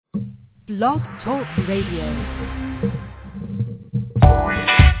Blog Talk Radio.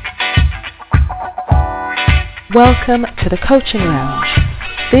 Welcome to the Coaching Lounge.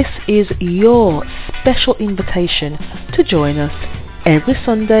 This is your special invitation to join us every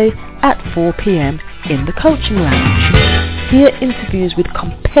Sunday at 4 p.m. in the Coaching Lounge. Hear interviews with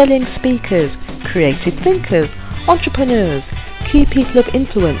compelling speakers, creative thinkers, entrepreneurs, key people of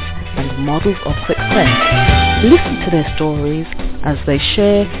influence and models of success. Listen to their stories as they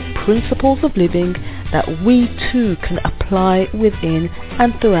share principles of living that we too can apply within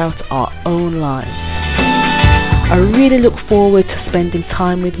and throughout our own lives. I really look forward to spending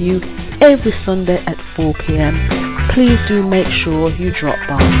time with you every Sunday at 4 p.m. Please do make sure you drop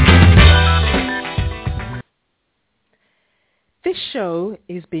by. This show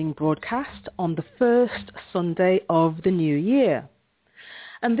is being broadcast on the first Sunday of the new year.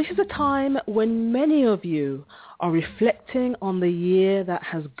 And this is a time when many of you are reflecting on the year that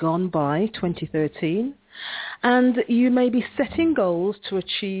has gone by, 2013, and you may be setting goals to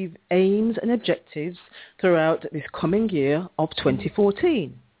achieve aims and objectives throughout this coming year of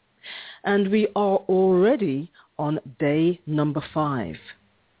 2014. And we are already on day number 5.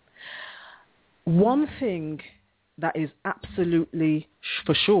 One thing that is absolutely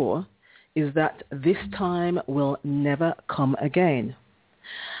for sure is that this time will never come again.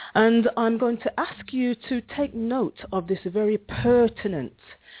 And I'm going to ask you to take note of this very pertinent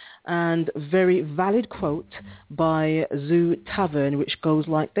and very valid quote by Zoo Tavern, which goes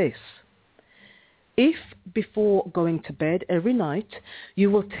like this. If before going to bed every night you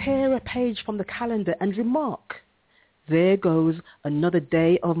will tear a page from the calendar and remark, there goes another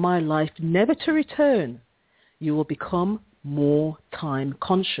day of my life never to return, you will become more time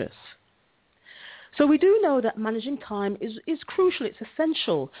conscious. So we do know that managing time is crucial. It's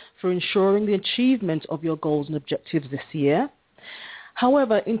essential for ensuring the achievement of your goals and objectives this year.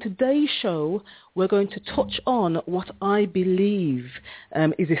 However, in today's show, we're going to touch on what I believe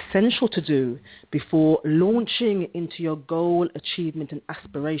is essential to do before launching into your goal achievement and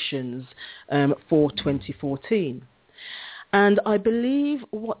aspirations for 2014. And I believe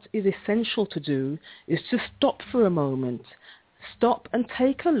what is essential to do is to stop for a moment. Stop and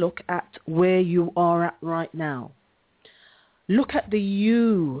take a look at where you are at right now. Look at the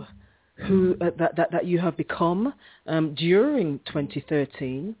you who that you have become during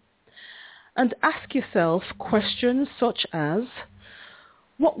 2013 and ask yourself questions such as,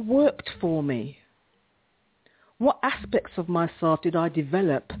 what worked for me? What aspects of myself did I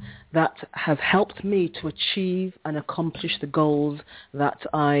develop that have helped me to achieve and accomplish the goals that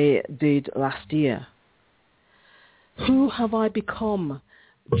I did last year? Who have I become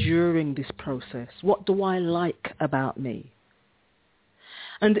during this process? What do I like about me?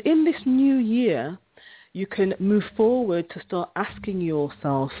 And in this new year, you can move forward to start asking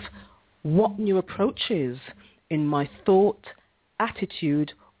yourself, what new approaches in my thought,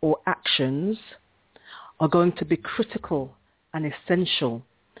 attitude, or actions are going to be critical and essential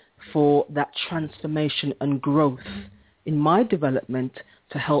for that transformation and growth in my development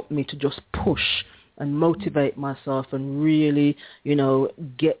to help me to just push and motivate myself and really,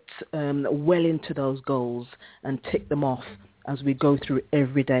 get well into those goals and tick them off as we go through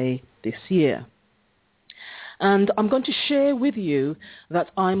every day this year. And I'm going to share with you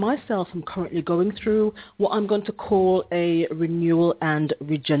that I myself am currently going through what I'm going to call a renewal and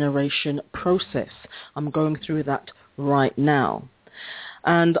regeneration process. I'm going through that right now.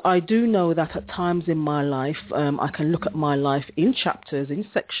 And I do know that at times in my life, I can look at my life in chapters, in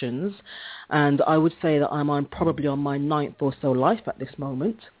sections, and I would say that I'm probably on my 9th or so life at this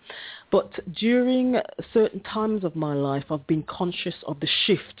moment. But during certain times of my life, I've been conscious of the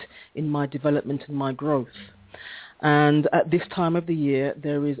shift in my development and my growth. And at this time of the year,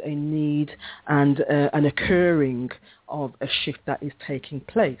 there is a need and an occurring of a shift that is taking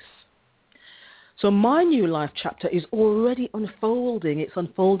place. So my new life chapter is already unfolding. It's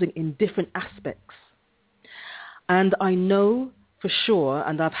unfolding in different aspects. And I know for sure,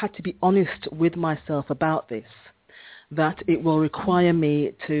 and I've had to be honest with myself about this, that it will require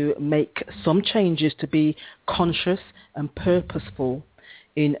me to make some changes to be conscious and purposeful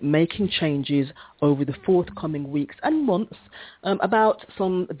in making changes over the forthcoming weeks and months about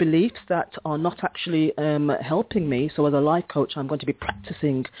some beliefs that are not actually helping me. So as a life coach, I'm going to be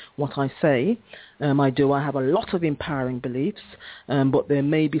practicing what I say. I have a lot of empowering beliefs, but there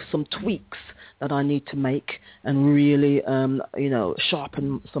may be some tweaks that I need to make and really,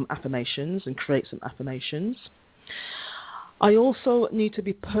 sharpen some affirmations and create some affirmations. I also need to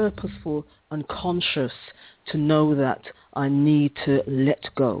be purposeful and conscious to know that I need to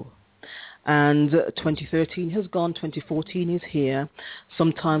let go. And 2013 has gone, 2014 is here.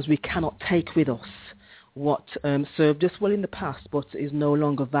 Sometimes we cannot take with us what served us well in the past but is no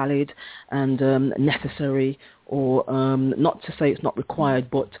longer valid and necessary, or not to say it's not required,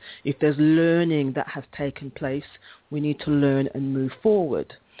 but if there's learning that has taken place, we need to learn and move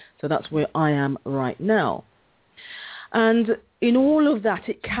forward. So that's where I am right now. And in all of that,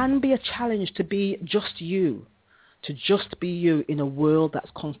 it can be a challenge to be just you, to just be you in a world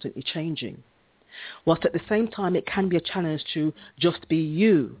that's constantly changing. Whilst at the same time, it can be a challenge to just be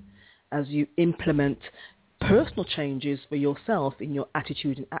you as you implement personal changes for yourself in your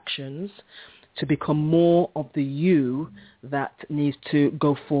attitude and actions to become more of the you that needs to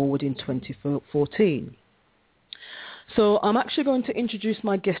go forward in 2014. So I'm actually going to introduce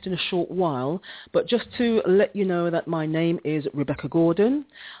my guest in a short while, but just to let you know that my name is Rebecca Gordon.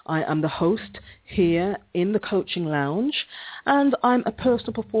 I am the host here in the Coaching Lounge, and I'm a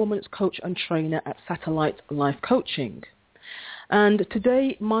personal performance coach and trainer at Satellite Life Coaching. And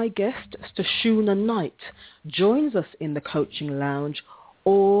today my guest, Stashuna Knight, joins us in the Coaching Lounge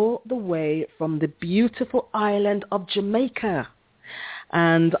all the way from the beautiful island of Jamaica.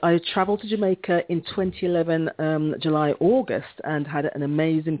 And I travelled to Jamaica in 2011, July, August, and had an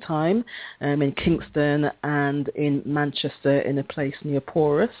amazing time in Kingston and in Manchester in a place near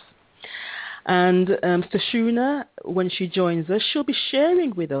Porus. And Stashuna, when she joins us, she'll be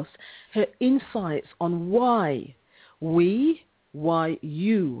sharing with us her insights on why we, why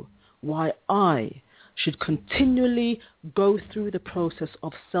you, why I should continually go through the process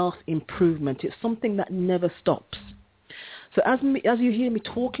of self-improvement. It's something that never stops. So as you hear me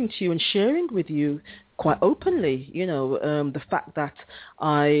talking to you and sharing with you quite openly, the fact that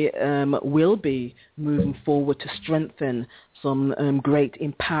I will be moving forward to strengthen some great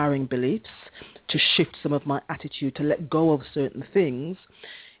empowering beliefs, to shift some of my attitude, to let go of certain things,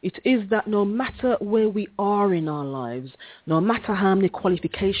 it is that no matter where we are in our lives, no matter how many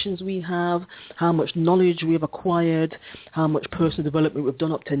qualifications we have, how much knowledge we have acquired, how much personal development we've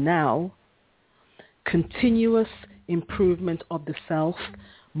done up to now, continuous improvement of the self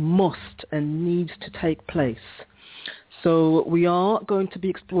must and needs to take place. So we are going to be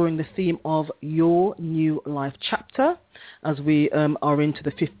exploring the theme of your new life chapter as we are into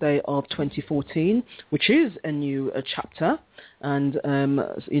the 5th day of 2014, which is a new chapter, and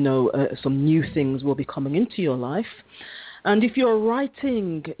some new things will be coming into your life. And if you're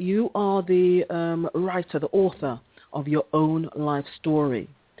writing, you are the writer, the author of your own life story.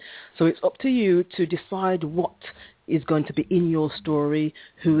 So it's up to you to decide what is going to be in your story,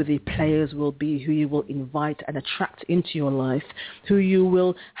 who the players will be, who you will invite and attract into your life, who you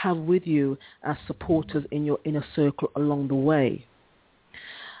will have with you as supporters in your inner circle along the way.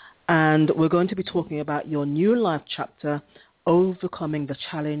 And we're going to be talking about your new life chapter, overcoming the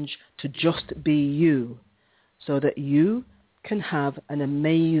challenge to just be you, so that you can have an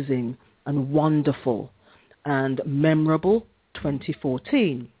amazing and wonderful and memorable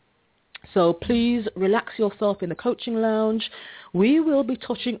 2014. So please relax yourself in the Coaching Lounge. We will be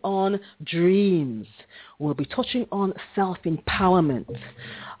touching on dreams. We'll be touching on self-empowerment.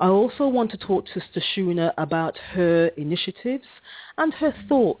 I also want to talk to Stashuna about her initiatives and her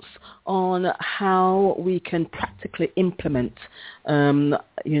thoughts on how we can practically implement,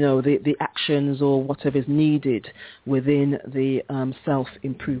 the actions or whatever is needed within the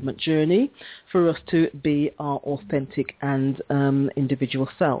self-improvement journey for us to be our authentic and individual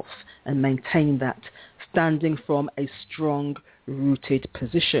self and maintain that, standing from a strong, rooted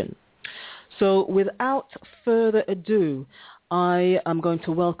position. So without further ado, I am going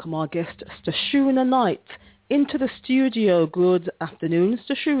to welcome our guest, Stashuna Knight, into the studio. Good afternoon,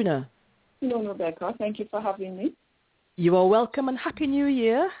 Stashuna. Hello, Rebecca. Thank you for having me. You are welcome, and Happy New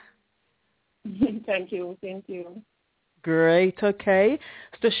Year. Thank you. Thank you. Great. Okay.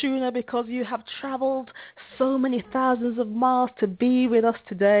 Stashuna, because you have traveled so many thousands of miles to be with us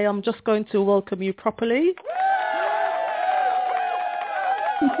today, I'm just going to welcome you properly.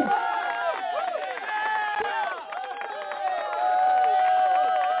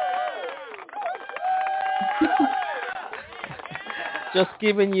 Just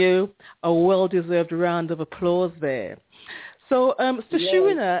giving you a well-deserved round of applause there. So,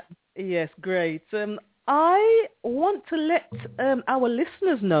 Stashuna, yes, great. I want to let our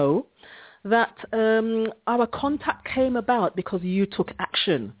listeners know that our contact came about because you took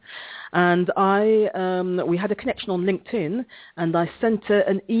action. And we had a connection on LinkedIn, and I sent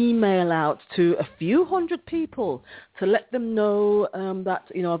an email out to a few hundred people to let them know that,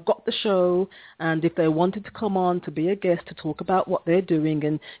 I've got the show, and if they wanted to come on to be a guest to talk about what they're doing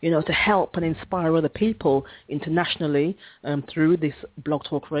and, to help and inspire other people internationally through this Blog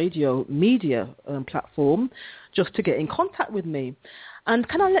Talk Radio media platform, just to get in contact with me. And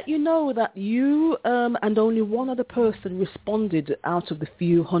can I let you know that you and only one other person responded out of the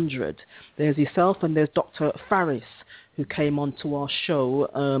few hundred. There's yourself and there's Dr. Faris, who came on to our show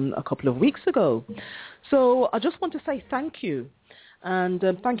a couple of weeks ago. So I just want to say thank you. And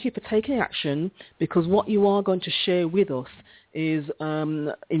thank you for taking action, because what you are going to share with us is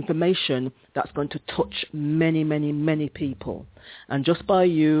information that's going to touch many, many, many people. And just by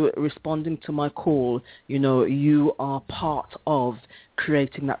you responding to my call, you are part of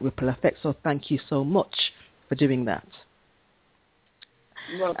creating that ripple effect. So thank you so much for doing that.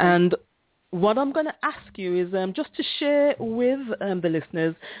 Welcome. And what I'm going to ask you is just to share with the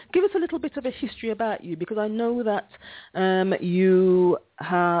listeners, give us a little bit of a history about you, because I know that you're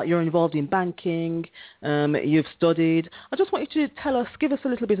involved in banking, you've studied. I just want you to give us a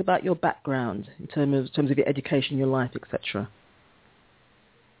little bit about your background in terms of your education, your life, etc.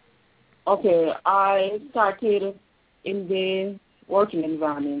 Okay, I started in the working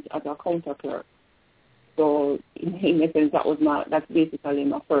environment as a counter clerk. So in a sense, that's basically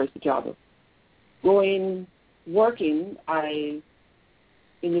my first job. Working, I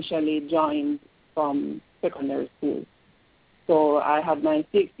initially joined from secondary school. So I had my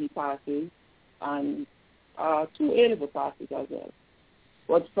CXC passes and 2 A-level passes as well.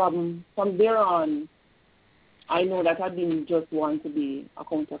 But from there on, I know that I didn't just want to be a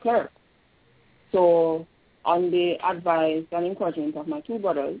counter clerk. So on the advice and encouragement of my 2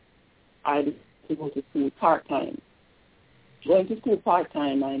 brothers, I decided to go to school part-time. Going to school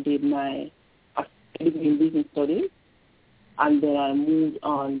part-time, I did my degree in business studies, and then I moved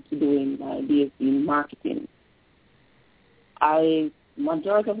on to doing my BSc in marketing.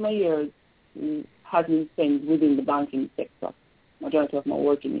 Majority of my years has been spent within the banking sector, majority of my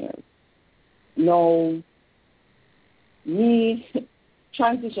working years. Now, me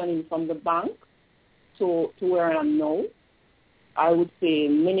transitioning from the bank to where I am now, I would say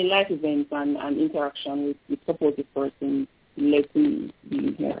many life events and interaction with supportive persons led to me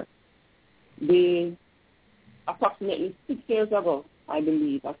being here. Approximately 6 years ago, I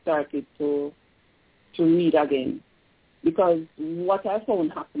believe, I started to read again, because what I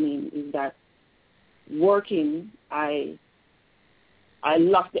found happening is that working, I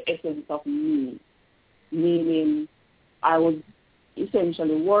lost the essence of me, meaning I was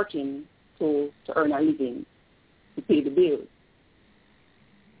essentially working to earn a living, to pay the bills.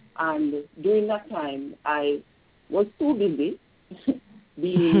 And during that time, I was too busy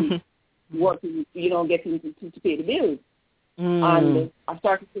being working, getting to pay the bills. And I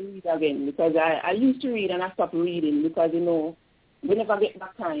started to read again, because I used to read and I stopped reading because, we never get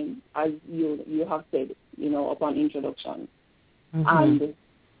back time, as you have said, upon introduction. Mm-hmm.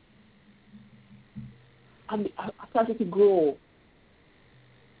 And I started to grow.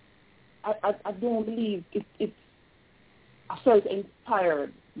 I don't believe I felt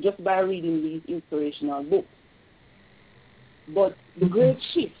inspired just by reading these inspirational books. But the great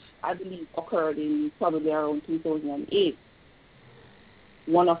shift, I believe, occurred in probably around 2008.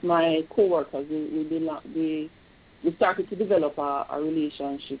 One of my co-workers, we started to develop a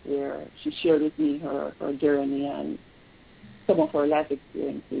relationship where she shared with me her journey and some of her life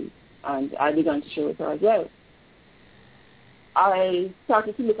experiences, and I began to share with her as well. I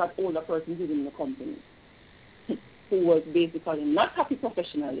started to look at older persons within the company who was basically not happy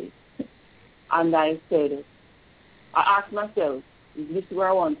professionally, and I asked myself, is this where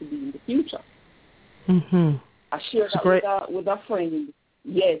I want to be in the future? Mm-hmm. I shared that with a friend.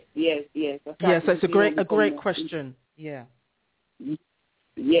 Yes. Yes, it's a great question. Yeah.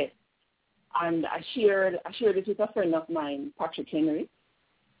 Yes. And I shared it with a friend of mine, Patrick Henry,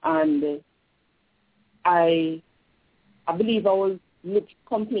 and I believe I was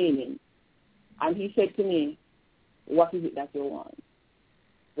complaining, and he said to me, "What is it that you want?"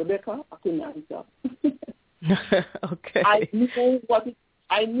 Rebecca, I couldn't answer. Okay. I knew what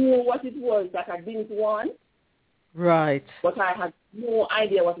it was that I didn't want. Right. But I had no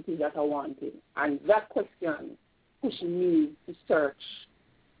idea what it is that I wanted. And that question pushed me to search,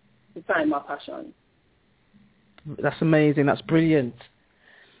 to find my passion. That's amazing. That's brilliant.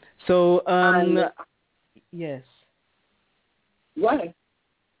 So, yes. What?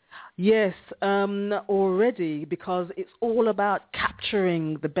 Yes, already, because it's all about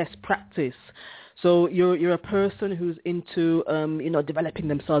capturing the best practice. So you're a person who's into developing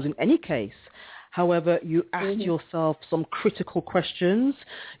themselves in any case. However, you asked yourself some critical questions.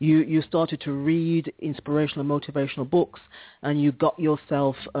 You started to read inspirational, motivational books, and you got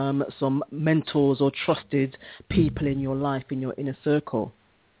yourself some mentors or trusted people in your life, in your inner circle.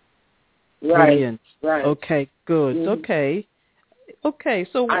 Right. Brilliant. Right. Okay. Good. Okay. Okay.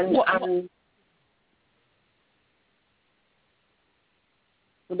 So what?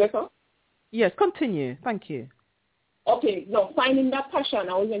 Rebecca? Yes. Continue. Thank you. Okay, no, finding that passion,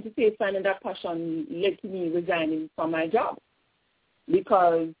 I was going to say finding that passion led to me resigning from my job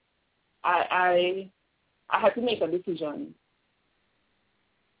because I had to make a decision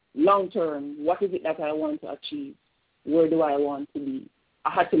long term. What is it that I want to achieve? Where do I want to be?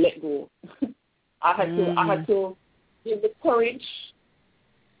 I had to let go. I had to give the courage,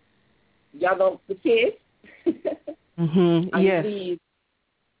 gather the faith, and leave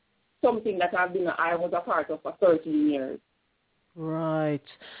something that I was a part of for 13 years. Right.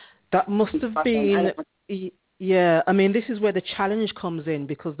 That must have been, yeah, I mean, this is where the challenge comes in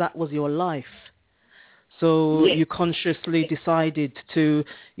because that was your life. So you consciously decided to,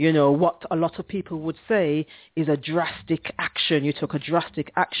 what a lot of people would say is a drastic action. You took a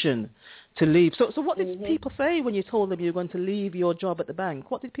drastic action to leave. So what did people say when you told them you were going to leave your job at the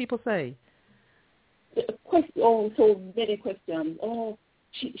bank? What did people say? So many questions. Oh,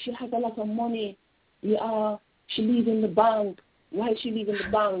 she has a lot of money. She leaves in the bank. Why is she leaving the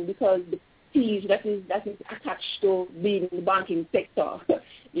bank? Because the prestige that is attached to being in the banking sector.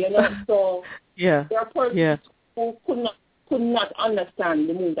 So there are persons who could not understand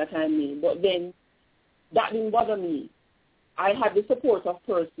the move that I made. But then that didn't bother me. I had the support of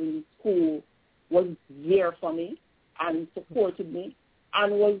persons who was there for me and supported me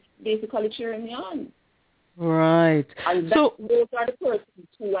and was basically cheering me on. Right. And those are the persons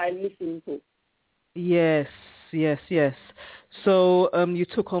who I listen to. Yes. So you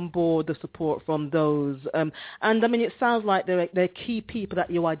took on board the support from those. And I mean, it sounds like they're key people that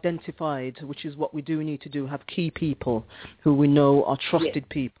you identified, which is what we do need to do, have key people who we know are trusted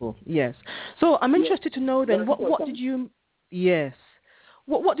people. Yes. So I'm interested to know then, what did you... Yes.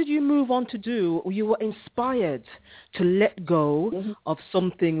 What did you move on to do? You were inspired to let go of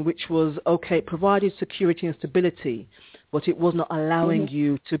something which was, provided security and stability, but it was not allowing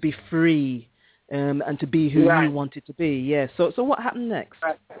you to be free and to be who you wanted to be. Yes. So what happened next?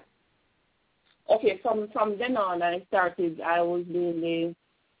 Right. Okay, from then on, I was doing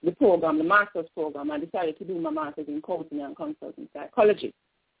the program, the master's program. I decided to do my master's in counseling and consulting psychology.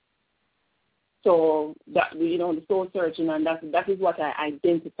 So that, the soul searching, and that is what I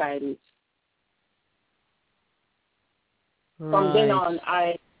identified with. Right. From then on,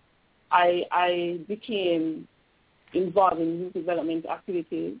 I became involved in youth development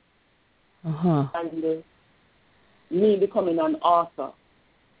activities, and me becoming an author.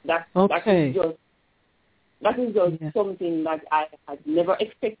 That is just something that I had never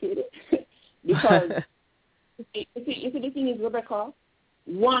expected. Because you see, the thing is, Rebecca,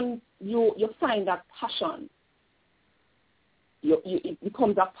 once you find that passion, it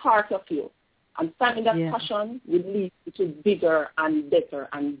becomes a part of you. And finding that passion will lead you to bigger and better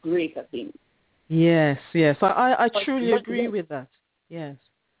and greater things. Yes. I truly agree with that. Yes.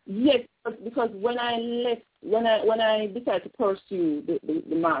 Yes, because when I decided to pursue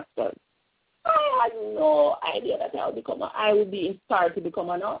the master's, I had no idea that I would be inspired to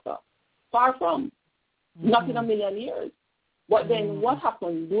become an author. Far from. Not in a million years. But then what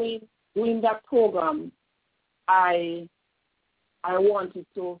happened doing that program, I wanted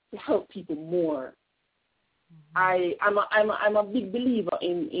to help people more. I'm a big believer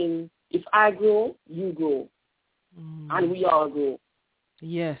in if I grow, you grow, and we all grow.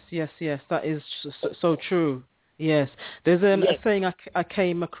 Yes. That is so true. Yes. There's a saying I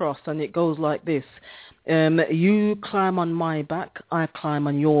came across, and it goes like this. You climb on my back, I climb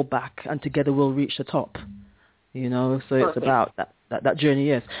on your back, and together we'll reach the top. So Perfect. It's about that journey,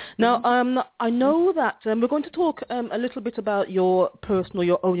 yes. Now, I know that we're going to talk a little bit about your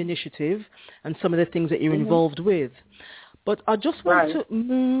own initiative and some of the things that you're involved with. But I just want to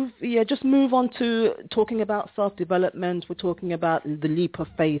move on to talking about self-development. We're talking about the leap of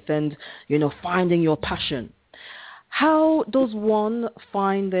faith and, finding your passion. How does one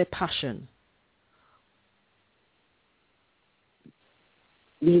find their passion?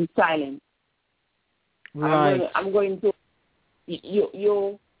 Being silent. Right. I'm going to.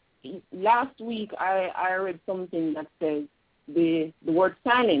 You. Last week I read something that says the word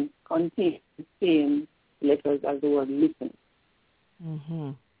silence contains the same letters as the word listen.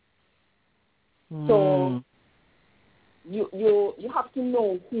 So you have to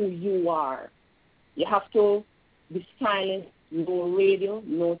know who you are. You have to be silent, no radio,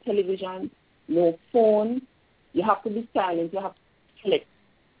 no television, no phone. You have to be silent. You have to reflect.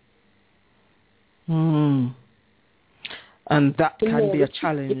 And that can be a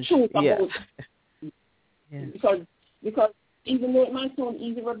challenge. Yes. Because even though it might sound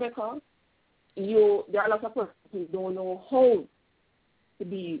easy, Rebecca, there are a lot of persons who don't know how to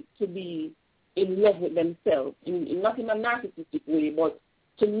be in love with themselves, not in a narcissistic way, but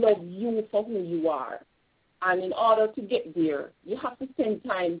to love you for who you are. And in order to get there, you have to spend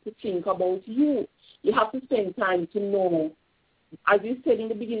time to think about you. You have to spend time to know, as you said in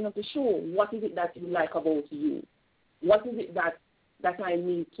the beginning of the show, what is it that you like about you? What is it that I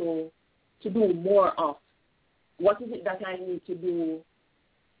need to do more of? What is it that I need to do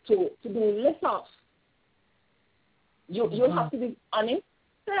less of? You have to be honest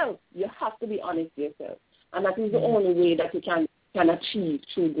yourself. You have to be honest yourself. And that is the only way that you can achieve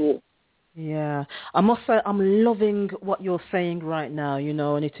true growth. Yeah, I must say I'm loving what you're saying right now,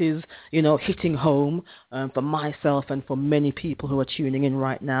 and it is, hitting home for myself and for many people who are tuning in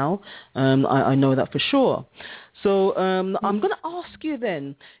right now. I know that for sure. So I'm going to ask you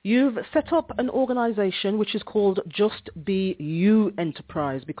then, you've set up an organization which is called Just Be You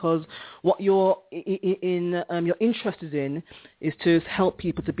Enterprise, because what you're interested in is to help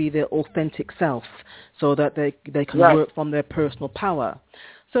people to be their authentic self so that they can work from their personal power.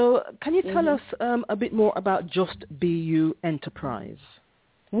 So can you tell us a bit more about Just Be You Enterprise?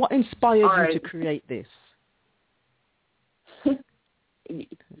 What inspired you to create this?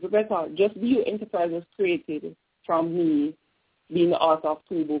 Rebecca, Just Be You Enterprise was created from me being the author of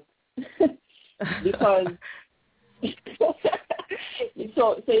 2 books. Because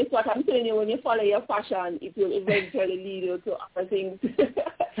so it's what I'm telling you, when you follow your passion, it will eventually lead you to other things.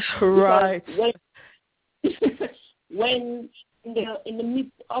 Right. When in the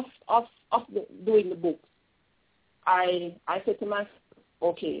midst of doing the books, I said to myself,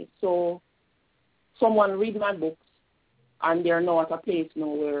 okay, so someone read my books and they're now at a place now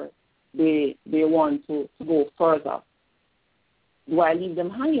where they want to go further. Do I leave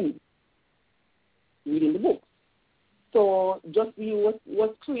them hanging reading the books? So Just Be You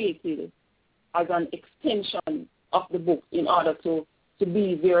was created as an extension of the book in order to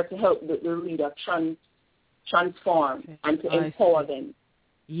be there to help the reader transform and to empower them.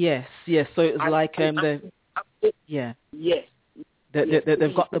 Yes. So it's like Yes.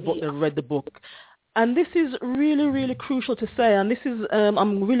 They've got the book, they've read the book. And this is really, really crucial to say, and this is,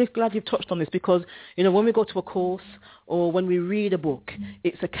 I'm really glad you've touched on this, because, when we go to a course or when we read a book,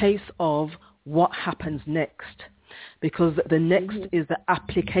 it's a case of what happens next, because the next is the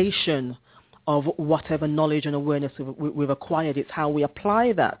application of whatever knowledge and awareness we've acquired. It's how we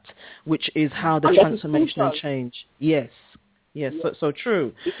apply that, which is how the transformation and change. Yes, so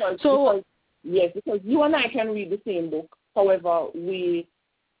true. Because you and I can read the same book. However,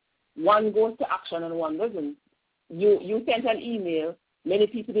 one goes to action and one doesn't. You sent an email, many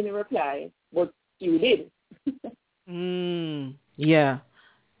people didn't reply, but you did.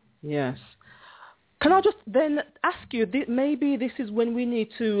 Yes. Can I just then ask you, maybe this is when we need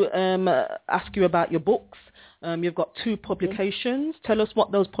to ask you about your books. You've got 2 publications. Tell us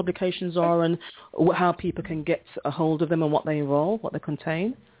what those publications are and how people can get a hold of them and what they involve, what they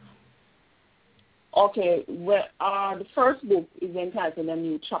contain. Okay, well, the first book is entitled A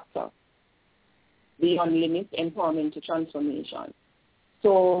New Chapter, Beyond Limits, Empowerment to Transformation.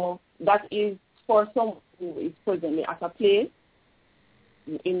 So that is for someone who is presently at a place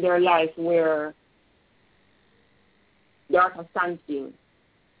in their life where they're at a standstill.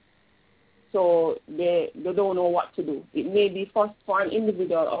 So they don't know what to do. It may be for an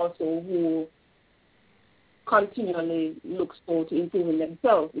individual also who continually looks forward to improving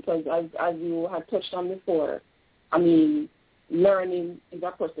themselves, because as you had touched on before, learning is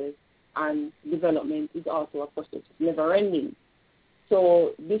a process and development is also a process. It's never ending.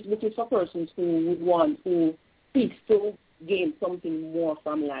 So this book is for persons who seeks to gain something more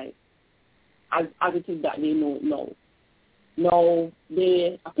from life as it is that they know now. Now,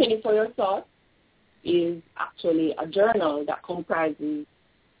 A Penny for Your Thoughts is actually a journal that comprises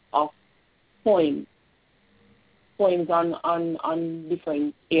of poems on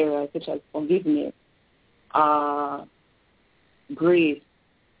different areas such as forgiveness, grace,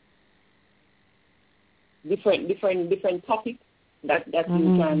 different topics that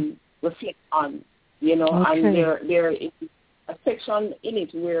you can reflect on, and there is a section in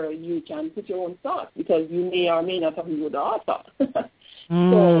it where you can put your own thoughts, because you may or may not agree with the author.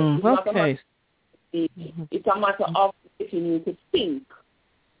 So it's a matter of getting you to think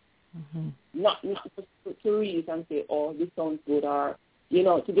Not just to read and say, oh, this sounds good, or,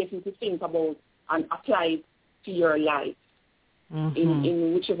 to get you to think about and apply it to your life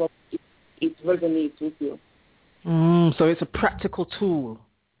in whichever it resonates with you. So it's a practical tool.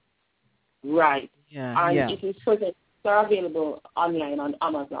 Right. Yeah. And it is present. They're available online on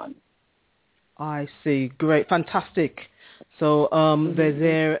Amazon. I see. Great. Fantastic. So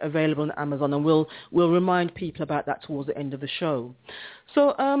they're available on Amazon, and we'll remind people about that towards the end of the show.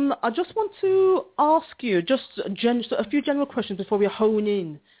 So I just want to ask you just a few general questions before we hone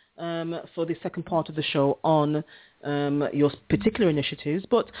in for the second part of the show on your particular initiatives.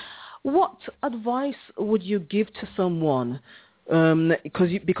 But what advice would you give to someone?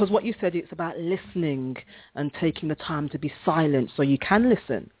 Because what you said, it's about listening and taking the time to be silent so you can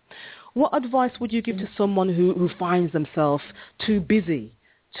listen. What advice would you give to someone who finds themselves too busy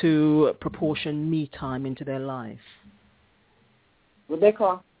to proportion me time into their life?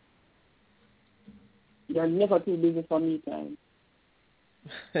 Rebecca, you're never too busy for me time.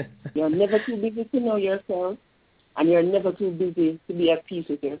 You're never too busy to know yourself, and you're never too busy to be at peace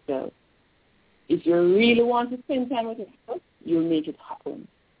with yourself. If you really want to spend time with yourself, you'll make it happen.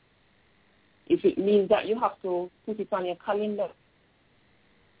 If it means that you have to put it on your calendar,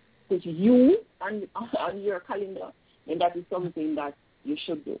 put you on your calendar, then that is something that you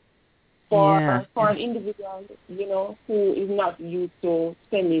should do. For an individual, who is not used to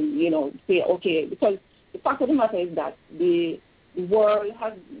spending, say, okay, because the fact of the matter is that the world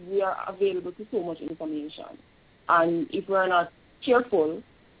we are available to so much information. And if we're not careful,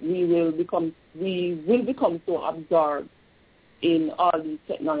 we will become so absorbed in all these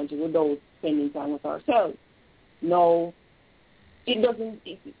technology without spending time with ourselves. Now, it doesn't,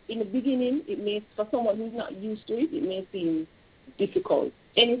 in the beginning, for someone who's not used to it may seem difficult.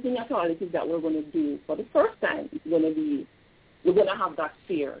 Anything at all it is that we're going to do for the first time, we're going to have that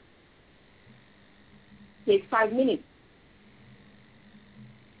fear. Take 5 minutes.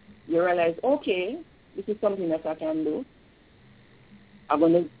 You realize, okay, this is something that I can do. I'm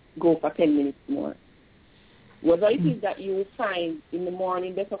going to go for 10 minutes more. Whether it is that you find in the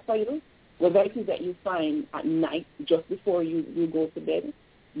morning better for you, whether it is that you find at night just before you go to bed,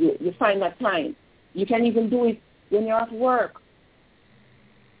 you find that time. You can even do it when you're at work.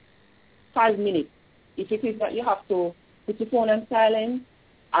 5 minutes. If it is that you have to put your phone on silent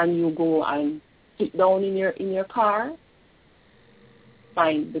and you go and sit down in your car,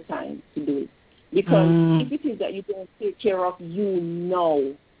 find the time to do it. Because if it is that you don't take care of you now,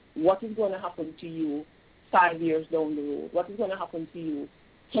 what is going to happen to you 5 years down the road? What is going to happen to you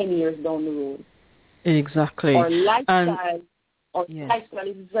 10 years down the road? Exactly. Our lifestyle, lifestyle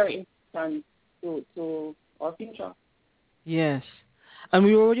is very important to our future. Yes. And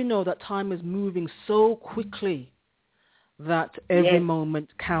we already know that time is moving so quickly that every moment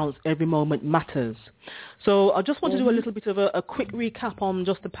counts, every moment matters. So I just want to do a little bit of a quick recap on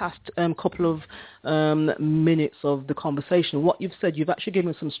just the past couple of minutes of the conversation. What you've said, you've actually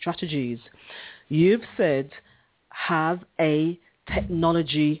given some strategies. You've said have a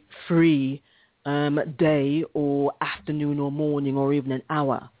technology-free day or afternoon or morning or even an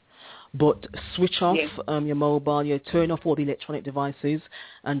hour. But switch off your mobile, turn off all the electronic devices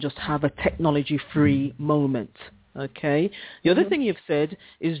and just have a technology-free moment. Okay. The other thing you've said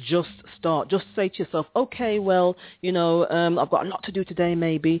is just start. Just say to yourself, okay, well, I've got a lot to do today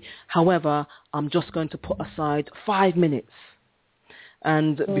maybe. However, I'm just going to put aside 5 minutes.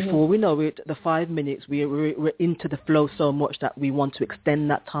 And before we know it, the 5 minutes, we're into the flow so much that we want to extend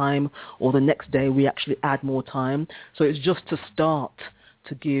that time, or the next day we actually add more time. So it's just to start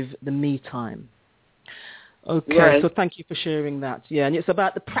to give the me time. Okay, so thank you for sharing that. Yeah, and it's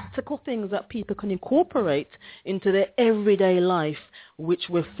about the practical things that people can incorporate into their everyday life, which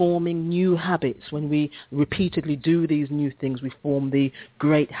we're forming new habits. When we repeatedly do these new things, we form the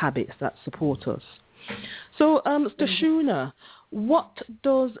great habits that support us. So, Stashuna, what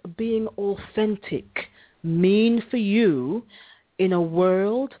does being authentic mean for you in a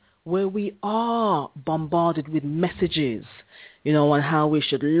world where we are bombarded with messages, on how we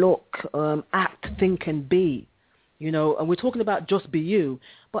should look, act, think, and be, and we're talking about just be you,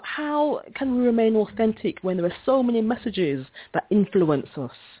 but how can we remain authentic when there are so many messages that influence us?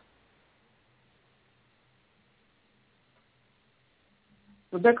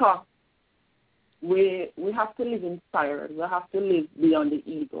 Rebecca, we have to live inspired. We have to live beyond the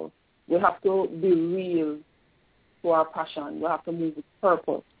ego. We have to be real to our passion. We have to move with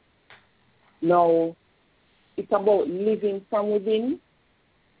purpose. Now, it's about living from within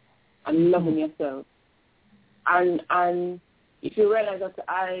and loving yourself. And if you realize that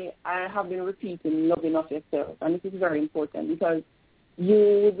I have been repeating loving of yourself, and this is very important because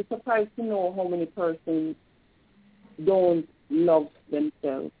You would be surprised to know how many persons don't love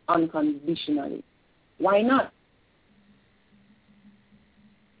themselves unconditionally. Why not?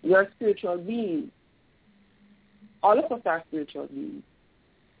 You're a spiritual being. All of us are spiritual beings.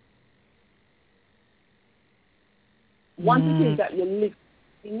 Once it is that you live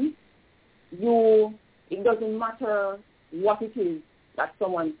in, it doesn't matter what it is that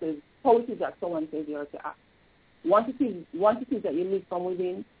someone says, how it is that someone says you are to act. Once it is that you live from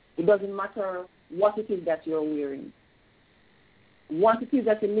within, it doesn't matter what it is that you're wearing. Once it is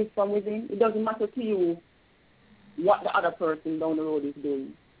that you live from within, it doesn't matter to you what the other person down the road is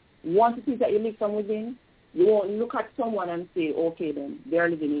doing. Once it is that you live from within, you won't look at someone and say, okay, then they're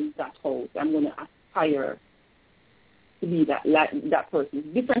living in that house. I'm going to aspire to be that person.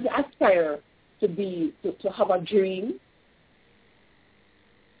 It's different to aspire to have a dream.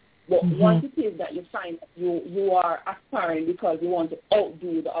 But once it is that you find that you are aspiring because you want to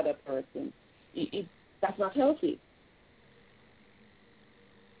outdo the other person, that's not healthy.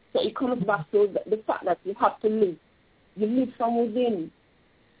 So it comes back to the fact that you have to live. You live from within.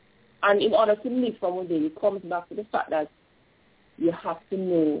 And in order to live from within, it comes back to the fact that you have to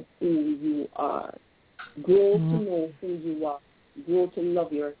know who you are. Grow to know who you are. Grow to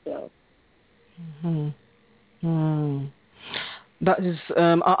love yourself. That is,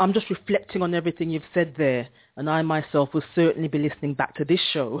 I'm just reflecting on everything you've said there, and I myself will certainly be listening back to this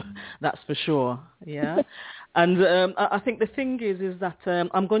show, that's for sure, yeah. And I think the thing is that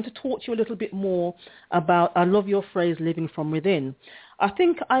I'm going to talk to you a little bit more about, I love your phrase, living from within. I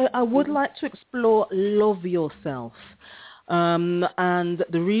think I would like to explore love yourself. And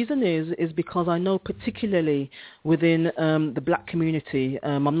the reason is because I know particularly within the black community,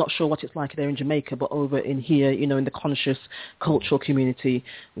 I'm not sure what it's like there in Jamaica, but over in here, in the conscious cultural community,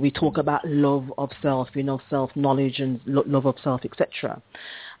 we talk about love of self, self-knowledge and love of self, etc.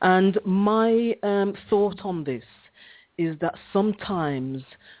 And my thought on this is that sometimes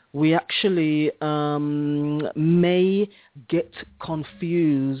we actually may get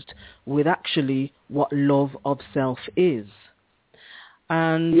confused with actually what love of self is.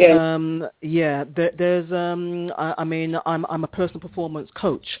 And there's I'm a personal performance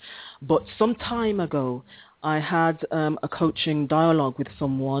coach, but some time ago I had a coaching dialogue with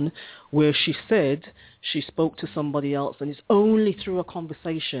someone where she said she spoke to somebody else, and it's only through a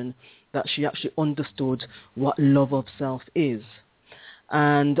conversation that she actually understood what love of self is.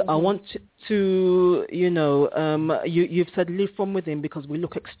 And I want to, you've said live from within because we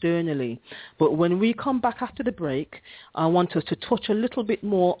look externally. But when we come back after the break, I want us to touch a little bit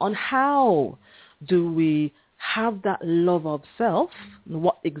more on how do we have that love of self, and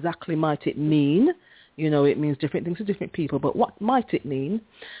what exactly might it mean? It means different things to different people, but what might it mean?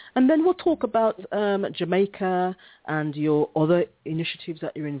 And then we'll talk about Jamaica and your other initiatives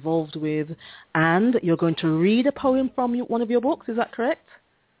that you're involved with. And you're going to read a poem from one of your books, is that correct?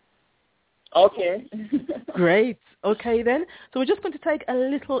 Okay. Great. Okay, then. So we're just going to take a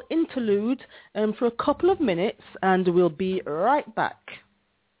little interlude for a couple of minutes, and we'll be right back.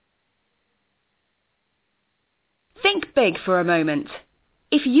 Think big for a moment.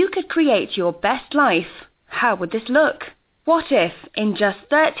 If you could create your best life, how would this look? What if, in just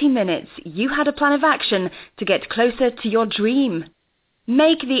 30 minutes, you had a plan of action to get closer to your dream?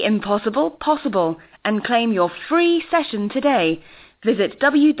 Make the impossible possible and claim your free session today. Visit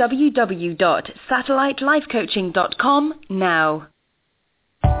www.satellitelifecoaching.com now.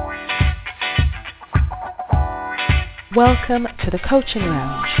 Welcome to the Coaching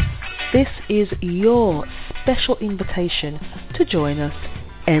Lounge. This is your special invitation to join us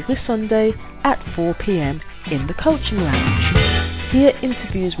every Sunday at 4 p.m. in the Coaching Lounge. Hear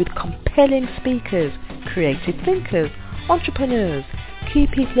interviews with compelling speakers, creative thinkers, entrepreneurs, key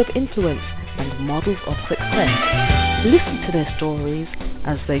people of influence and models of success. Listen to their stories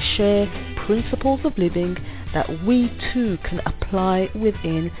as they share principles of living that we too can apply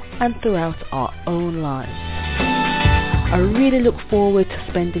within and throughout our own lives. I really look forward to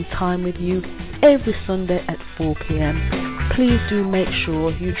spending time with you every Sunday at 4 p.m. Please do make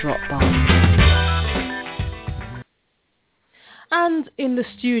sure you drop by. And in the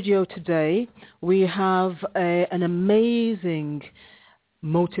studio today, we have an amazing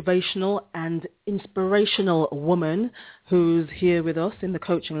motivational and inspirational woman who's here with us in the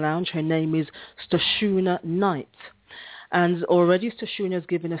Coaching Lounge. Her name is Stashuna Knight. And already Stashuna has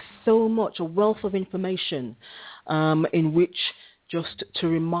given us so much, a wealth of information in which, just to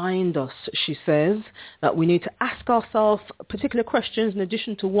remind us, she says, that we need to ask ourselves particular questions in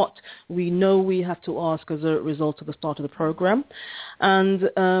addition to what we know we have to ask as a result of the start of the program. And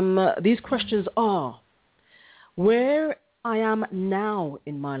these questions are, where I am now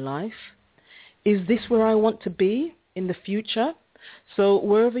in my life? Is this where I want to be in the future? So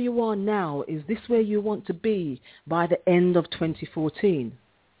wherever you are now, is this where you want to be by the end of 2014?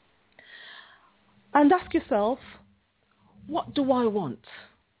 And ask yourself, what do I want?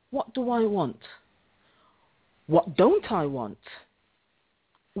 What do I want? What don't I want?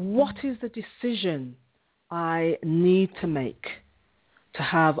 What is the decision I need to make to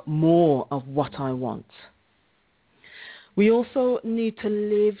have more of what I want? We also need to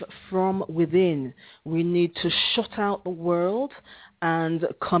live from within. We need to shut out the world and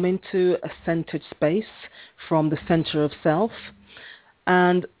come into a centered space from the center of self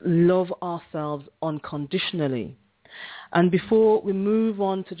and love ourselves unconditionally. And before we move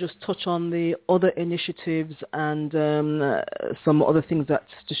on to just touch on the other initiatives and some other things that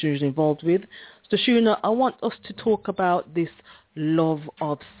Stashuna is involved with, Stashuna, I want us to talk about this love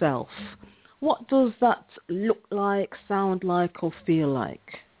of self. What does that look like, sound like, or feel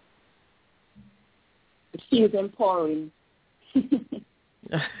like? It feels empowering.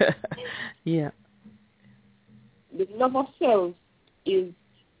 Yeah. The love of self it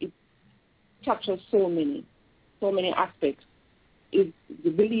captures so many aspects. It's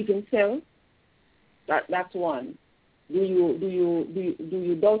the belief in self. That's one. Do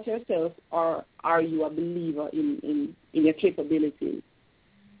you doubt yourself, or are you a believer in your capabilities?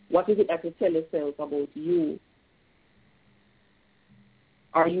 What is it that you tell yourself about you?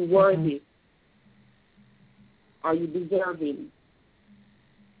 Are you worthy? Are you deserving?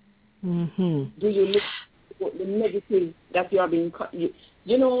 Mm-hmm. Do you look at the negative that you are being...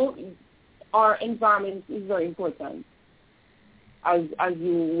 You know, our environment is very important. As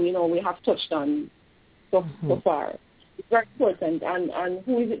you know, we have touched on so far. It's very important. And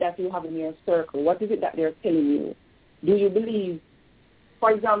who is it that you have in your circle? What is it that they're telling you? Do you believe... For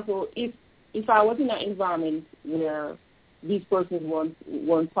example, if I was in an environment where these persons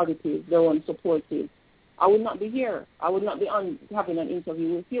weren't positive, they weren't supportive, I would not be here. I would not be having an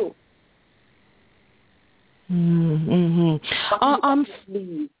interview with you. Mm-hmm.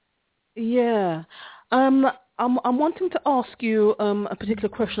 Yeah. I'm wanting to ask you a particular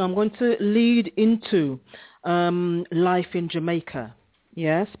question. I'm going to lead into life in Jamaica.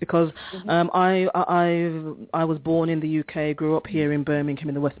 Yes, because I was born in the UK, grew up here in Birmingham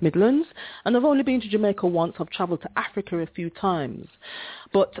in the West Midlands, and I've only been to Jamaica once. I've travelled to Africa a few times,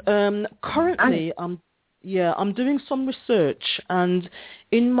 but currently I'm doing some research, and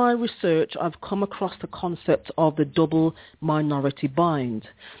in my research I've come across the concept of the double minority bind.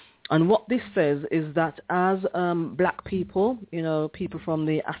 And what this says is that as black people, you know, people from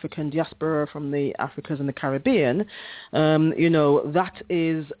the African diaspora, from the Africas and the Caribbean, you know, that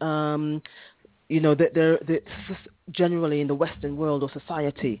is, you know, they're generally in the Western world or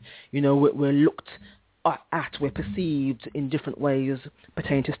society, you know, we're looked at, we're perceived in different ways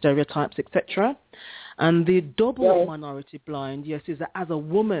pertaining to stereotypes, etc. And the double minority blind, yes, is that as a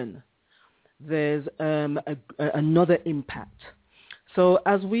woman, there's another impact. So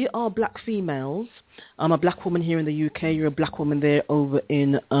as we are black females, I'm a black woman here in the UK, you're a black woman there over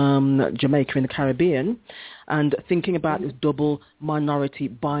in Jamaica in the Caribbean, and thinking about this double minority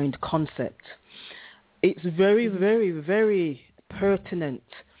bind concept, it's very, very, very pertinent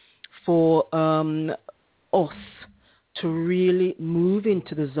for us to really move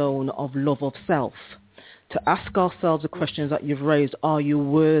into the zone of love of self, to ask ourselves the questions that you've raised. Are you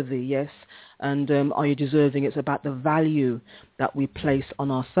worthy? Yes. And are you deserving? It's about the value that we place on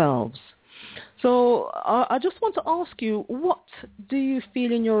ourselves. So I just want to ask you, what do you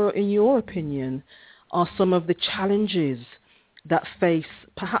feel in your opinion are some of the challenges that face,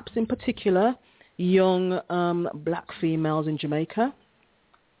 perhaps in particular, young black females in Jamaica?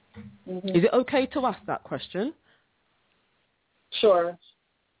 Mm-hmm. Is it okay to ask that question? Sure.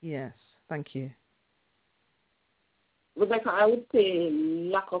 Yes, thank you. Rebecca, I would say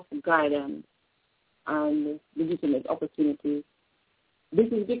lack of guidance and legitimate opportunities. This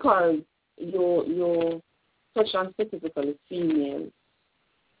is because you touch on specifically females.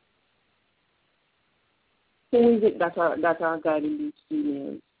 Who is it that are guiding these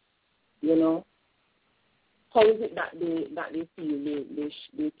females? You know, how is it that they feel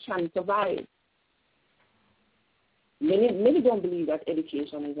they can survive? Many don't believe that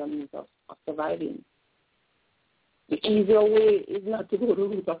education is a means of surviving. The easier way is not to go the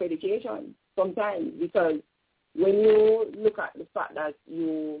route of education sometimes, because when you look at the fact that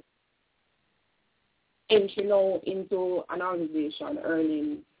you enter now into an organization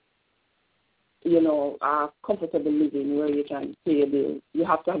earning, you know, a comfortable living where you can pay your bills, you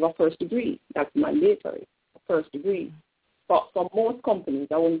have to have a first degree. That's mandatory, a first degree. But for most companies,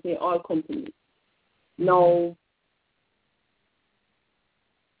 I wouldn't say all companies, now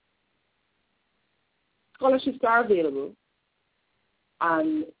scholarships are available,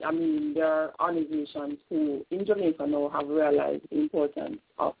 and I mean there are organizations who in Jamaica now have realized the importance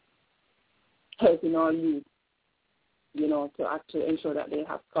of helping our youth, you know, to actually ensure that they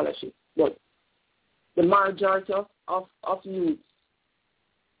have scholarships. But the majority of youth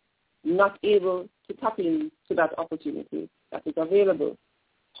not able to tap into that opportunity that is available.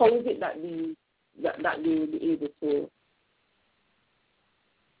 How is it that they will be able to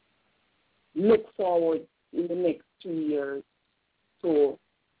look forward in the next 2 years to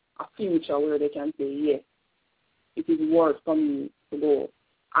a future where they can say, yes, it is worth for me to go?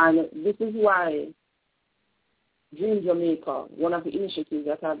 And this is why Dream Jamaica, one of the initiatives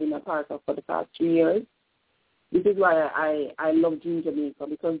that I've been a part of for the past 3 years, this is why I love Dream Jamaica,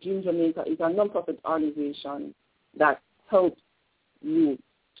 because Dream Jamaica is a non-profit organization that helps youth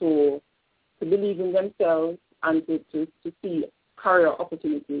to believe in themselves and to see career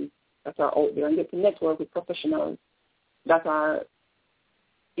opportunities that are out there and get to network with professionals that are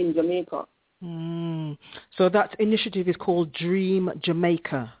in Jamaica. So that initiative is called Dream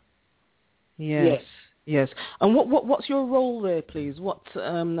Jamaica. Yes. Yes. And what's your role there, please? What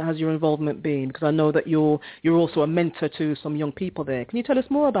has your involvement been? Because I know that you're also a mentor to some young people there. Can you tell us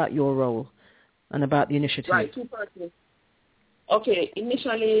more about your role and about the initiative? Right, 2 persons. Okay,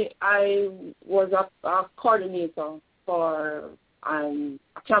 initially I was a coordinator for a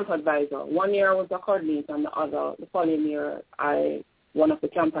camp advisor. 1 year I was a coordinator, and the following year one of the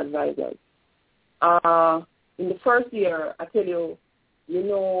camp advisors. In the first year, I tell you, you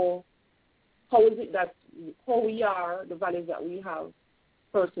know, how is it that how we are, the values that we have,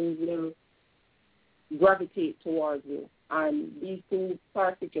 persons will gravitate towards you. And these 2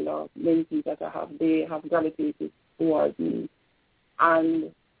 particular mentees that I have, they have gravitated towards me.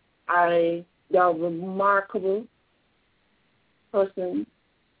 And they are remarkable persons.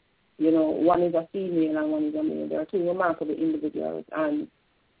 You know, one is a female and one is a male. They are 2 remarkable individuals, and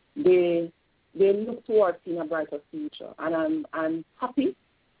they look towards seeing a brighter future. And I'm happy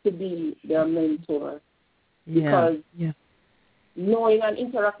to be their mentor, because knowing and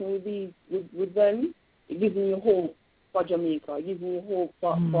interacting with them, it gives me hope for Jamaica. It gives me hope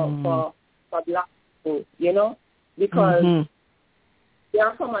for Black people, you know, because they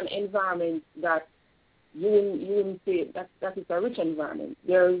are from an environment that you wouldn't say that is a rich environment.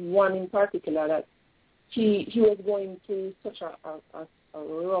 There is one in particular that he was going through such a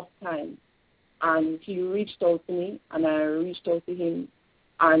rough time, and he reached out to me, and I reached out to him,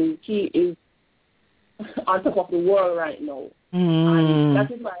 and he is on top of the world right now. And that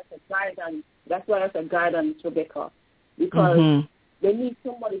is why I said guidance. That's why I said guidance, Rebecca, because they need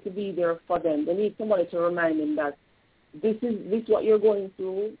somebody to be there for them. They need somebody to remind them that this what you're going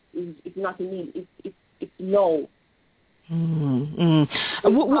through is not a need. It's no.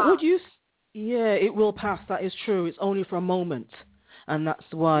 Would you? Yeah, it will pass. That is true. It's only for a moment, and that's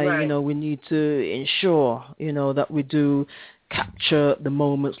why you know we need to ensure that we do capture the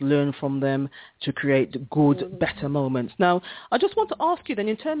moments, learn from them to create good, better moments. Now, I just want to ask you then,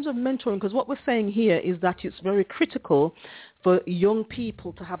 in terms of mentoring, because what we're saying here is that it's very critical for young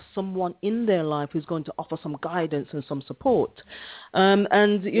people to have someone in their life who's going to offer some guidance and some support.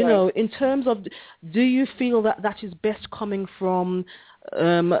 And, you know, in terms of, do you feel that is best coming from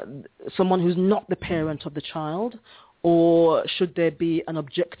someone who's not the parent of the child, or should there be an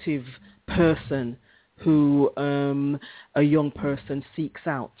objective person who a young person seeks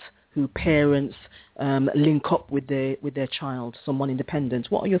out, who parents link up with their child, someone independent?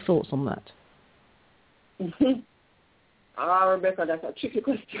 What are your thoughts on that? Rebecca, that's a tricky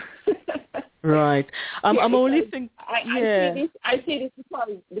question. Right. I'm only thinking. I say this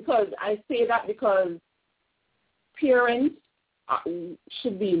because parents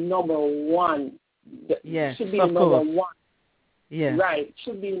should be number one. Yes, should be of number course. one. Yeah. Right.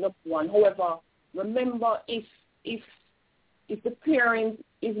 Should be number one. However, remember, if the parent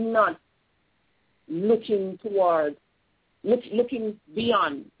is not looking toward, looking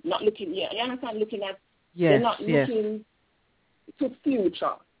beyond, not looking, you understand, looking at, they're not looking to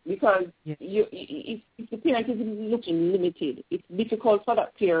future, because if the parent is looking limited, it's difficult for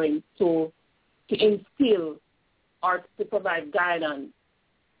that parent to instill or to provide guidance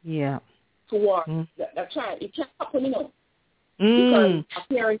towards that child. It can't happen, because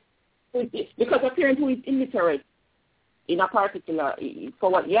a parent who is illiterate in a particular, for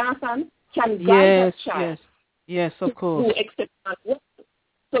what you understand, can guide that child. Yes, of course. To exceptional work.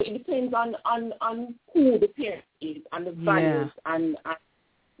 So it depends on who the parent is and the values and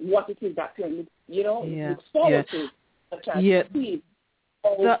what it is that parent looks forward to the child to see.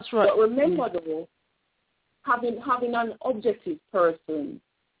 So, that's right. But remember though, having an objective person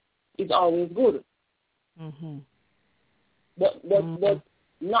is always good. Mm-hmm. But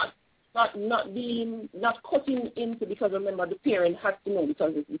not cutting into, because remember the parent has to know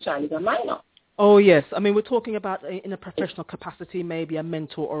because the child is a minor. Oh yes, I mean we're talking about in a professional capacity, maybe a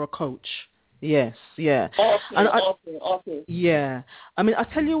mentor or a coach. Yes, yeah. Okay. Yeah, I mean I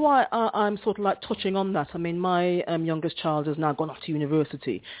tell you why I'm sort of like touching on that. I mean my youngest child has now gone off to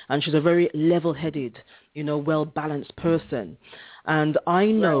university, and she's a very level-headed, well-balanced person. And I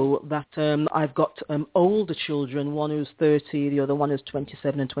know that I've got older children, one who's 30, the other one is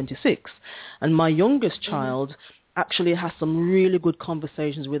 27 and 26. And my youngest child actually has some really good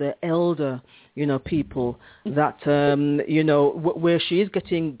conversations with her elder, people that, where she is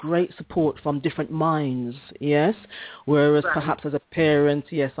getting great support from different minds, yes? Whereas perhaps as a parent,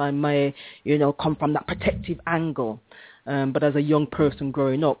 yes, I may, come from that protective angle. But as a young person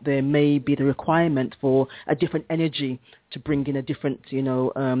growing up, there may be the requirement for a different energy to bring in a different,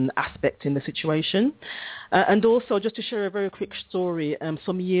 aspect in the situation. And also, just to share a very quick story,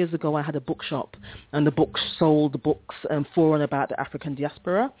 some years ago I had a bookshop, and the books sold books for and about the African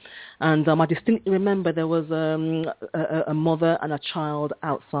diaspora. And I distinctly remember there was a mother and a child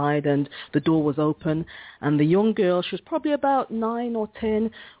outside, and the door was open, and the young girl, she was probably about 9 or 10,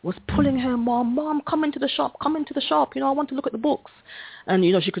 was pulling her mom, come into the shop, I want to look at the books. And,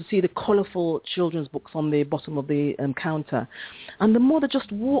 she could see the colourful children's books on the bottom of the counter. And the mother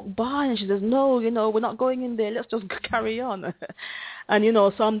just walked by and she says, no, we're not going in there. Let's just carry on. And,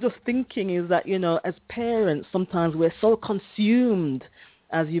 so I'm just thinking is that, as parents, sometimes we're so consumed,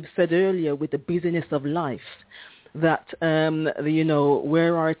 as you've said earlier, with the busyness of life, that,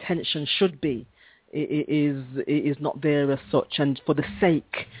 where our attention should be is not there as such. And for the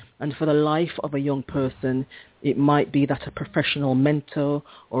sake and for the life of a young person, it might be that a professional mentor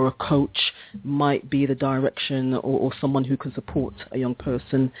or a coach might be the direction, or someone who can support a young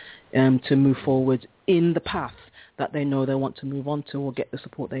person to move forward in the path that they know they want to move on to or get the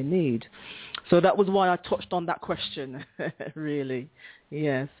support they need. So that was why I touched on that question, really.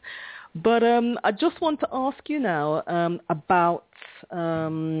 Yes. But I just want to ask you now about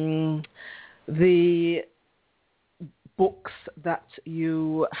the books that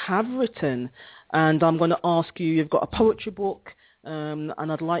you have written, and I'm going to ask you, you've got a poetry book, and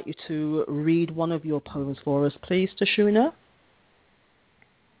I'd like you to read one of your poems for us, please, Tashuna.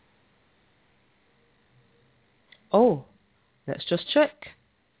 Oh, let's just check.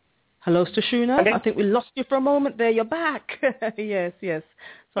 Hello, Tashuna. Okay. I think we lost you for a moment there. You're back. Yes.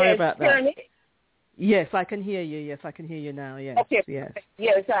 Sorry about that. Yes, I can hear you. Yes, I can hear you now. Yes. Okay. Yes.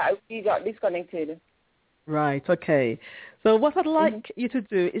 Yes, we got disconnected. Right, okay. So what I'd like you to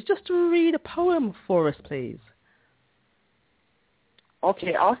do is just to read a poem for us, please.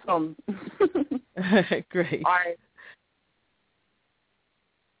 Okay, awesome. Great. All right.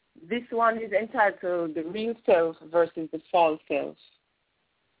 This one is entitled The Real Self versus the False Self.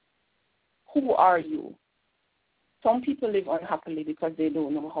 Who are you? Some people live unhappily because they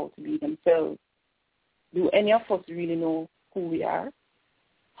don't know how to be themselves. Do any of us really know who we are?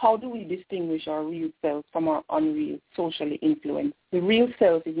 How do we distinguish our real self from our unreal, socially influenced? The real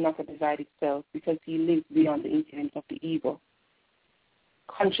self is not a divided self because he lives beyond the influence of the ego.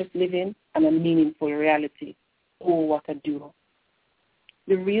 Conscious living and a meaningful reality. Oh, what a duo.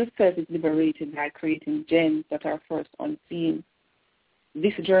 The real self is liberated by creating gems that are first unseen.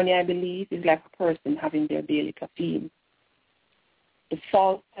 This journey, I believe, is like a person having their daily caffeine. The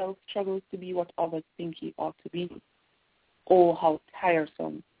false self struggles to be what others think he ought to be. Oh, how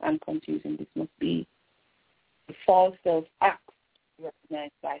tiresome and confusing this must be. The false self acts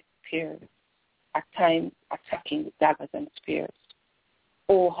recognized by peers, at times attacking with daggers and spears.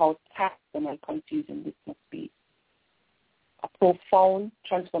 Oh, how tiresome and confusing this must be. A profound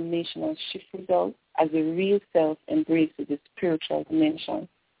transformational shift results as the real self embraces the spiritual dimension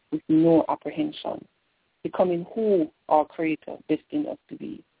with no apprehension, becoming who our Creator destined us to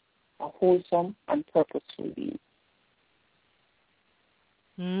be, a wholesome and purposeful being.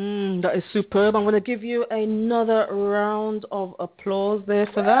 That is superb. I'm going to give you another round of applause there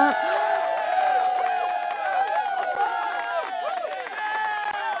for that.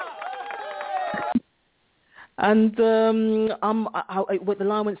 And the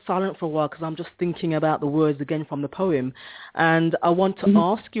line went silent for a while because I'm just thinking about the words again from the poem. And I want to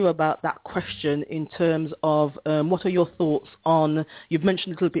ask you about that question in terms of what are your thoughts on, you've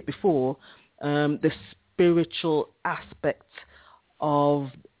mentioned a little bit before, the spiritual aspect of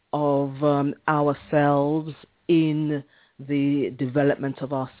ourselves in the development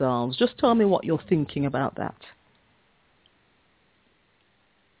of ourselves. Just tell me what you're thinking about that.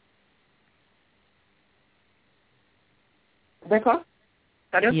 Rebecca?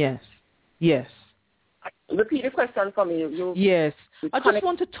 Yes. repeat the question for me. Yes. I just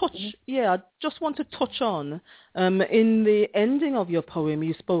want to touch on, in the ending of your poem,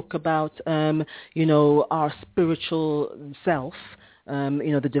 you spoke about, our spiritual self,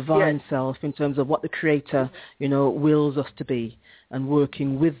 the divine self in terms of what the Creator, wills us to be and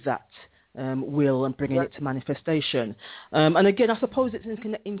working with that will and bringing it to manifestation. And again, I suppose it's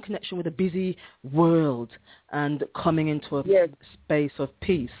in connection with a busy world and coming into a space of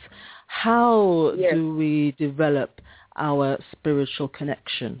peace. How do we develop our spiritual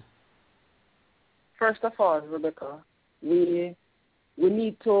connection? First of all, Rebecca, we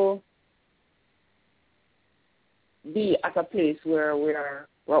need to be at a place where we're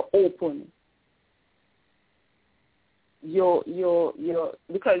open.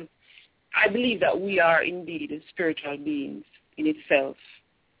 Because I believe that we are indeed spiritual beings in itself,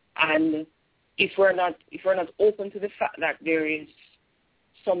 and if we're not open to the fact that there is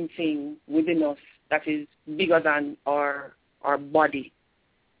something within us that is bigger than our body,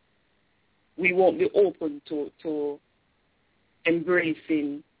 we won't be open to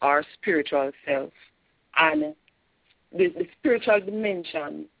embracing our spiritual self. And the spiritual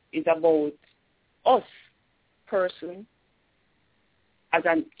dimension is about us, person, as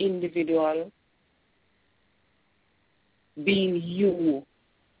an individual, being you,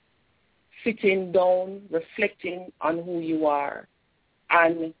 sitting down, reflecting on who you are.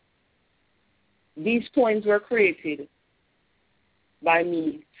 And these poems were created by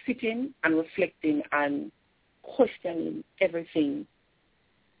me sitting and reflecting and questioning everything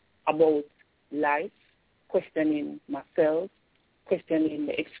about life, questioning myself, questioning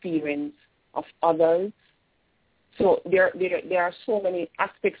the experience of others. So there are so many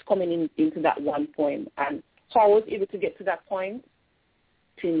aspects coming into that one poem, and how I was able to get to that point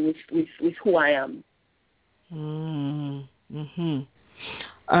with who I am. Mm-hmm.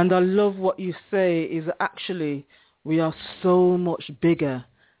 And I love what you say is actually we are so much bigger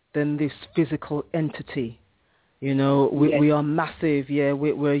than this physical entity. We are massive,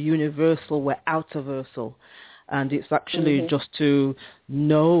 we're universal, we're outerversal. And it's actually just to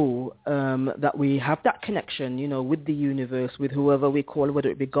know that we have that connection, with the universe, with whoever we call, whether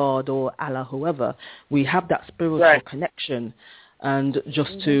it be God or Allah, whoever. We have that spiritual connection, and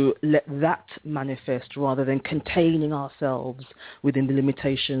just to let that manifest rather than containing ourselves within the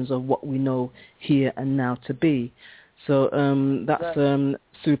limitations of what we know here and now to be. So that's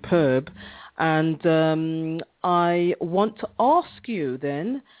superb. And I want to ask you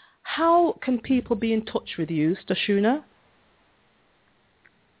then, how can people be in touch with you, Stashuna?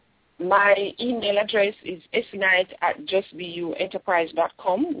 My email address is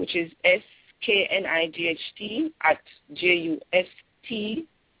sknight@justbeuenterprise.com, which is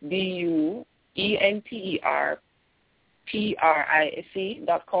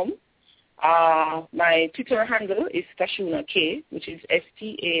sknight@justbuenterprise.com. My Twitter handle is Stashuna K, which is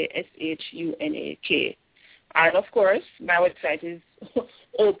STASHUNAK. And of course, my website is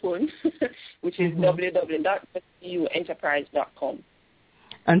open, which is www.justbeuenterprise.com.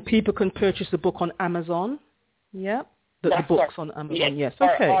 And people can purchase the book on Amazon? Yeah? The book's on Amazon, yes.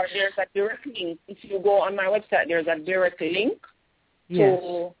 Okay. Or there's a direct link. If you go on my website, there's a direct link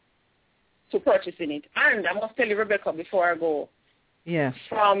to purchasing it. And I must tell you, Rebecca, before I go,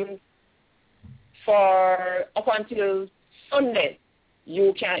 for up until Sunday,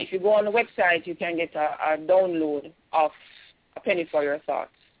 you can, if you go on the website, you can get a download of A Penny for Your Thoughts.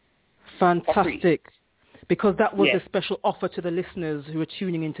 Fantastic. Because that was a special offer to the listeners who are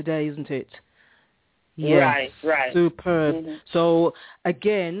tuning in today, isn't it? Yes. Right. Superb. Mm-hmm. So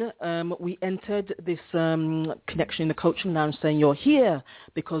again, we entered this connection in the coaching lounge saying you're here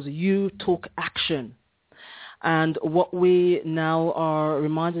because you took action. And what we now are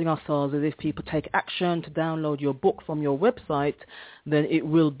reminding ourselves is if people take action to download your book from your website, then it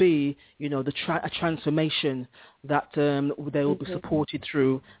will be, a transformation that they will be supported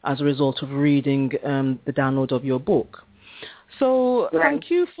through as a result of reading the download of your book. So thank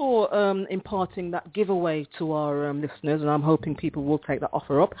you for imparting that giveaway to our listeners, and I'm hoping people will take that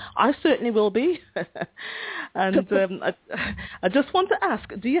offer up. I certainly will be. And I just want to ask,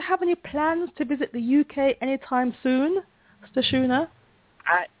 do you have any plans to visit the UK anytime soon, Stashuna?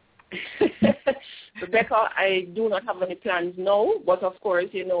 Rebecca, I do not have any plans now, but of course,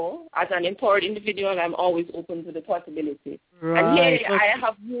 as an empowered individual, I'm always open to the possibility. Right. And here I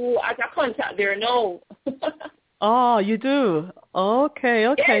have you as a contact there now. Oh, you do? Okay,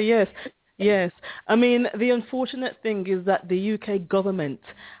 yes. I mean, the unfortunate thing is that the UK government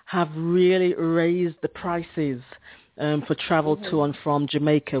have really raised the prices for travel to and from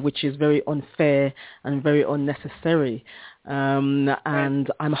Jamaica, which is very unfair and very unnecessary.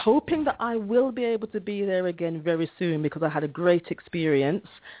 And I'm hoping that I will be able to be there again very soon, because I had a great experience,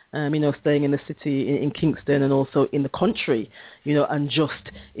 staying in the city in Kingston and also in the country, and just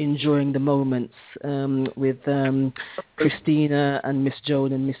enjoying the moments with Christina and Miss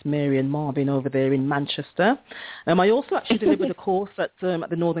Joan and Miss Mary and Marvin over there in Manchester. I also actually delivered a course at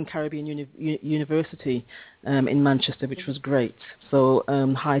the Northern Caribbean University in Manchester, which was great. So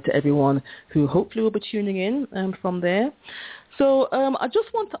hi to everyone who hopefully will be tuning in from there. So I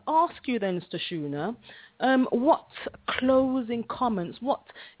just want to ask you then, Stashuna, what closing comments,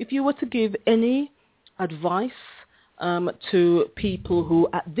 if you were to give any advice to people who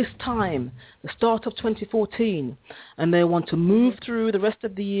at this time, the start of 2014, and they want to move through the rest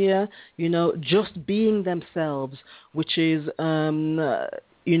of the year, just being themselves, which is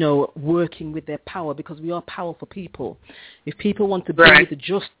working with their power, because we are powerful people. If people want to be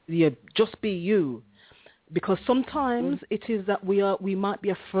just be you, because sometimes it is that we might be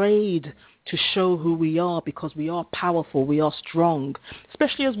afraid to show who we are, because we are powerful, we are strong,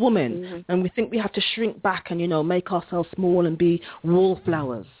 especially as women, and we think we have to shrink back and make ourselves small and be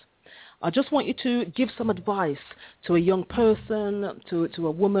wallflowers. I just want you to give some advice to a young person, to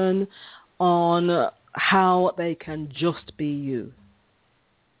a woman, on how they can just be you.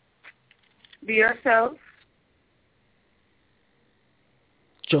 Be yourself.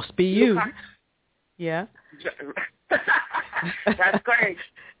 Just be you. Yeah. That's correct.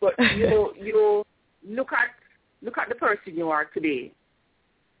 But you look at the person you are today.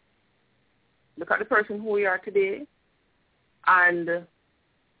 Look at the person who you are today, and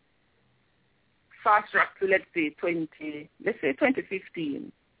fast track to let's say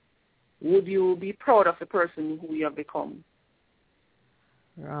 2015. Would you be proud of the person who you have become?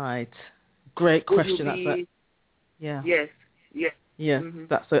 Right. Great question. Yeah. Yes. Yes,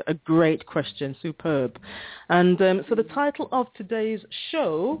 that's a great question. Superb. And so the title of today's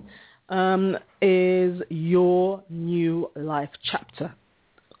show is Your New Life Chapter,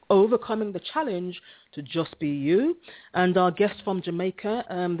 Overcoming the Challenge to Just Be You. And our guest from Jamaica,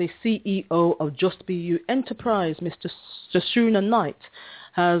 the CEO of Just Be You Enterprise, Mr. Stashuna Knight,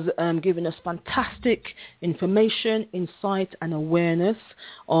 has given us fantastic information, insight and awareness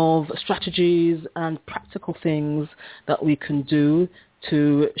of strategies and practical things that we can do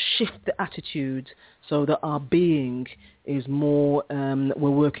to shift the attitude so that our being is more, we're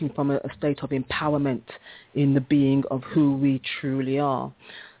working from a state of empowerment in the being of who we truly are.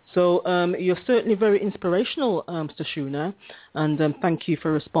 So you're certainly very inspirational, Stashuna, and thank you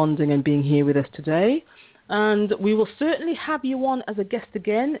for responding and being here with us today. And we will certainly have you on as a guest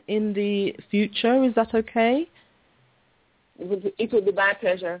again in the future. Is that okay? It would be my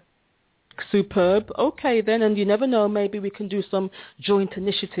pleasure. Superb. Okay then, and you never know, maybe we can do some joint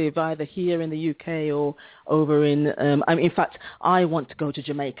initiative either here in the UK or over in, in fact, I want to go to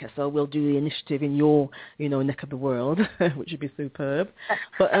Jamaica, so we'll do the initiative in your, neck of the world, which would be superb.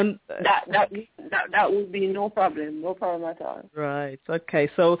 But that would be no problem at all. Right. Okay.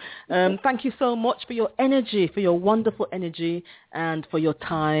 So thank you so much for your energy, for your wonderful energy, and for your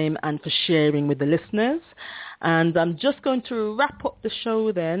time and for sharing with the listeners. And I'm just going to wrap up the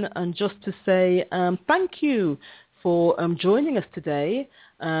show then, and just to say thank you for joining us today.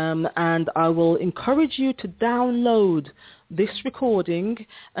 And I will encourage you to download this recording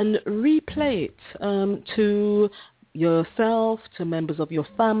and replay it to yourself, to members of your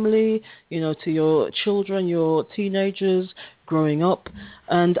family, to your children, your teenagers growing up,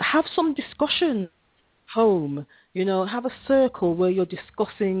 and have some discussion home. Have a circle where you're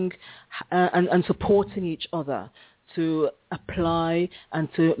discussing and supporting each other to apply and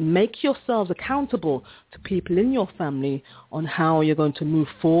to make yourselves accountable to people in your family on how you're going to move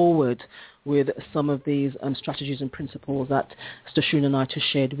forward with some of these strategies and principles that Stashuna Knight has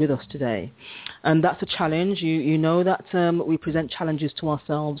shared with us today. And that's a challenge. You know that we present challenges to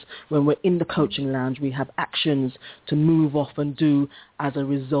ourselves when we're in the coaching lounge. We have actions to move off and do as a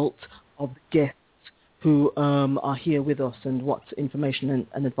result of the guests who are here with us and what information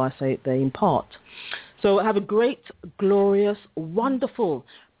and advice they impart. So have a great, glorious, wonderful,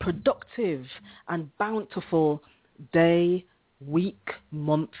 productive and bountiful day, week,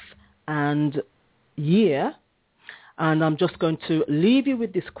 month and year. And I'm just going to leave you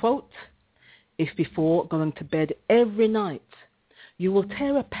with this quote. If before going to bed every night you will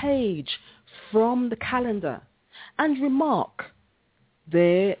tear a page from the calendar and remark,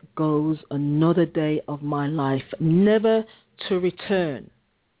 there goes another day of my life, never to return,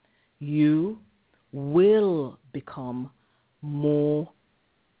 you will become more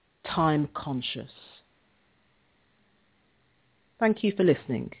time conscious. Thank you for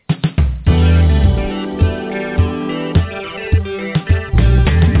listening.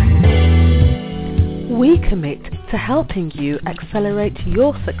 We commit to helping you accelerate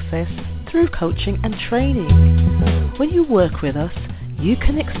your success through coaching and training. When you work with us, you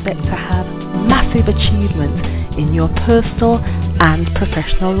can expect to have massive achievements in your personal and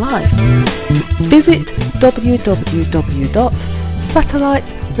professional life. Visit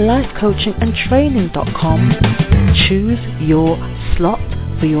www.satellitelifecoachingandtraining.com, choose your slot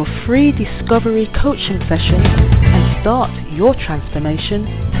for your free discovery coaching session and start your transformation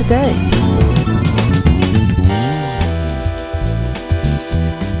today.